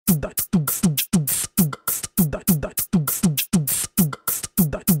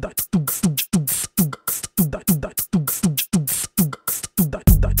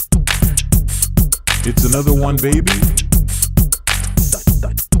It's another one, baby.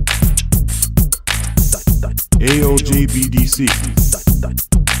 AOJBDC.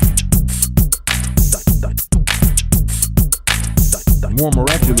 More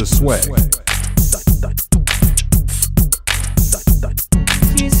miraculous swag.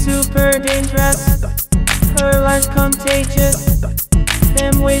 She's super dangerous. Her life's contagious.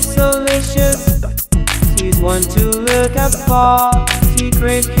 Them ways salacious. She's one to look out for. She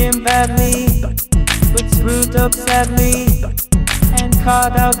craved him badly, but screwed up sadly and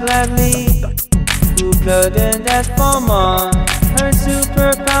caught out gladly. Who couldn't ask for more? Her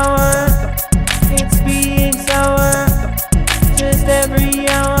superpower, it's being sour just every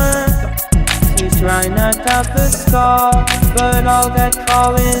hour. She's trying not out the scar, but all that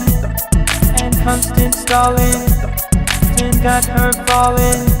calling and constant stalling soon got her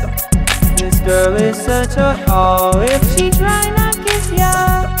falling. This girl is such a hoe. If she try not kiss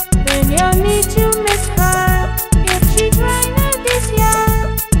ya, then you need to miss her. If she try not diss ya,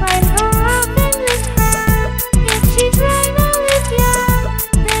 find her up and miss her. If she try not lift ya,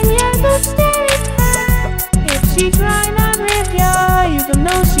 then you don't stare at her. If she try not rip ya, you can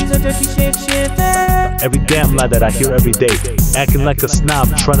know she's a dirty shapeshifter. Every damn lie that I hear every day, acting like a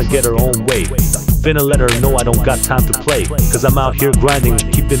snob, trying to get her own way. Finna let her know I don't got time to play, cause I'm out here grinding,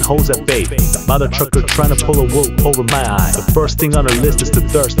 keeping hoes at bay. Mother trucker trying to pull a wool over my eye. The first thing on her list is to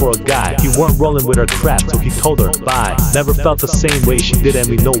thirst for a guy. He weren't rolling with her crap, so he told her bye. Never felt the same way she did, and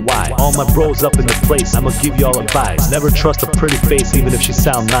we know why. All my bros up in the place, I'ma give y'all advice. Never trust a pretty face even if she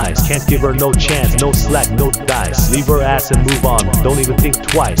sound nice. Can't give her no chance, no slack, no dice. Leave her ass and move on, don't even think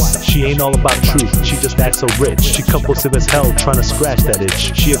twice. She ain't all about truth, she just acts so rich. She compulsive as hell, trying to scratch that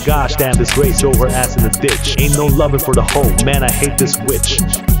itch. She a gosh damn disgrace, throw her ass in the ditch. Ain't no loving for the hoe, man I hate this witch.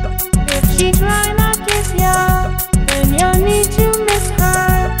 If she try not kiss ya, then you need to miss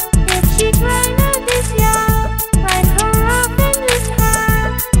her. If she try not diss ya, find her up and miss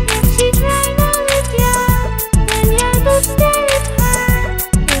her. If she try not lift ya, then you don't stare at her.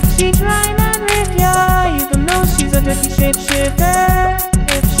 If she try not rip ya, you can know she's a dirty shapeshifter.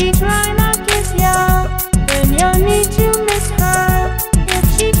 If she try not kiss ya, then you need to miss her. If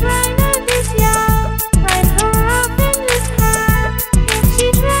she try not diss ya, find her up and miss her. If she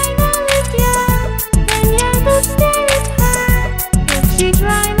try not lift ya, then you don't stare at her. If she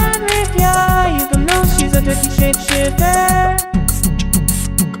try not rip ya, you can know she's a dirty shapeshifter.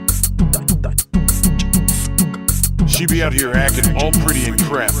 She be out here acting all pretty and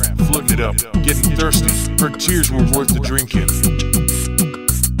crap, floating it up, getting thirsty. Her tears were worth the drinking.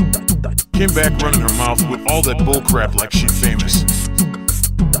 Came back running her mouth with all that bullcrap like she famous.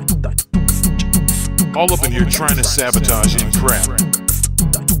 All up in here trying to sabotage and crap.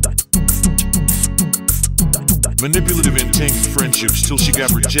 Manipulative and tangy friendships till she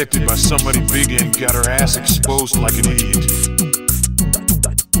got rejected by somebody big and got her ass exposed like an idiot.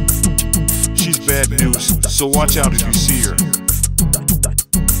 She's bad news, so watch out if you see her.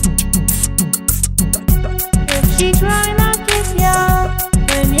 If she try